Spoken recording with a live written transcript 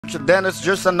church, then it's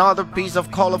just another piece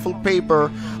of colorful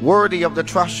paper worthy of the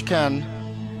trash can.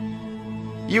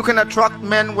 You can attract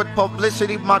men with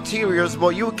publicity materials,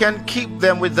 but you can keep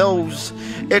them with those.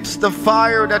 It's the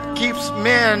fire that keeps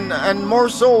men, and more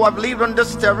so, I've lived on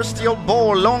this terrestrial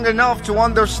ball long enough to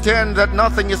understand that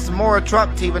nothing is more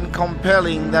attractive and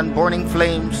compelling than burning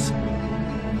flames.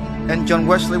 And John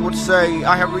Wesley would say,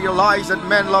 I have realized that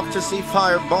men love to see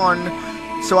fire burn,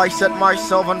 so I set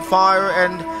myself on fire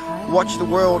and watch the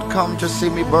world come to see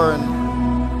me burn.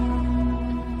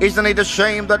 Isn't it a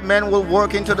shame that men will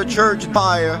work into the church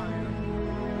fire?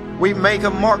 We make a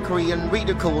mockery and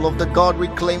ridicule of the God we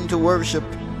claim to worship.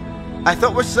 I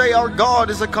thought we say our God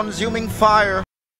is a consuming fire.